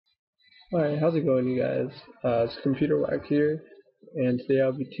Hi, how's it going, you guys? It's Computer Whack here, and today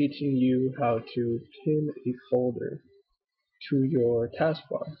I'll be teaching you how to pin a folder to your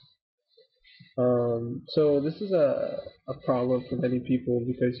taskbar. So this is a problem for many people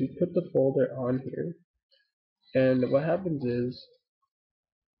because you put the folder on here, and what happens is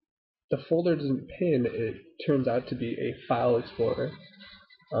the folder doesn't pin, it turns out to be a file explorer,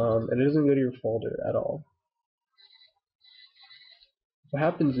 and it doesn't go to your folder at all. What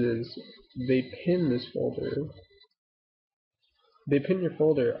happens is they pin this folder they pin your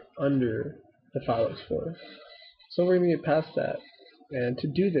folder under the file explorer. So we're going to get past that. And to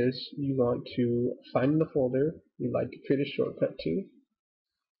do this, you want to find the folder you'd like to create a shortcut to.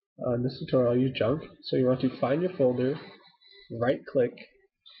 In this tutorial, I'll use junk. So you want to find your folder, right click,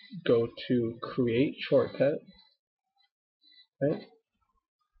 go to create shortcut, right?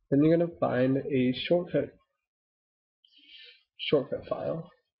 Then you're going to find a shortcut file.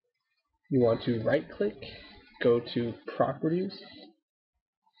 You want to right click, go to properties,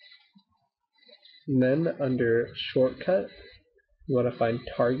 and then under shortcut, you want to find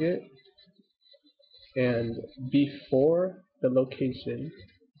target, and before the location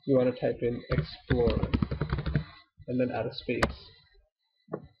you want to type in Explorer and then add a space.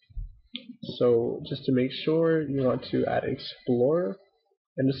 So just to make sure, you want to add Explorer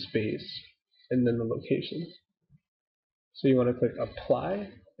and a space and then the location. So you want to click apply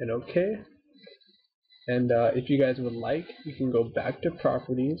and OK, and if you guys would like, you can go back to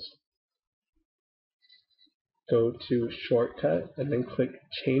properties, go to shortcut, and then click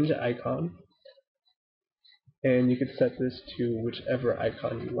change icon, and you can set this to whichever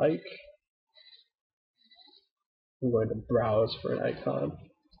icon you like. I'm going to browse for an icon.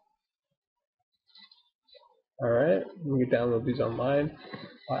 Alright, you can download these online.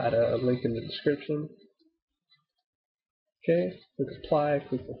 I'll add a link in the description. Okay, click apply,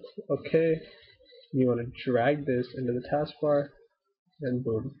 click OK. You want to drag this into the taskbar, and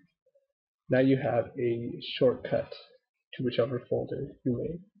boom. Now you have a shortcut to whichever folder you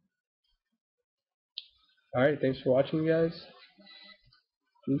made. Alright, thanks for watching, guys.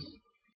 Peace.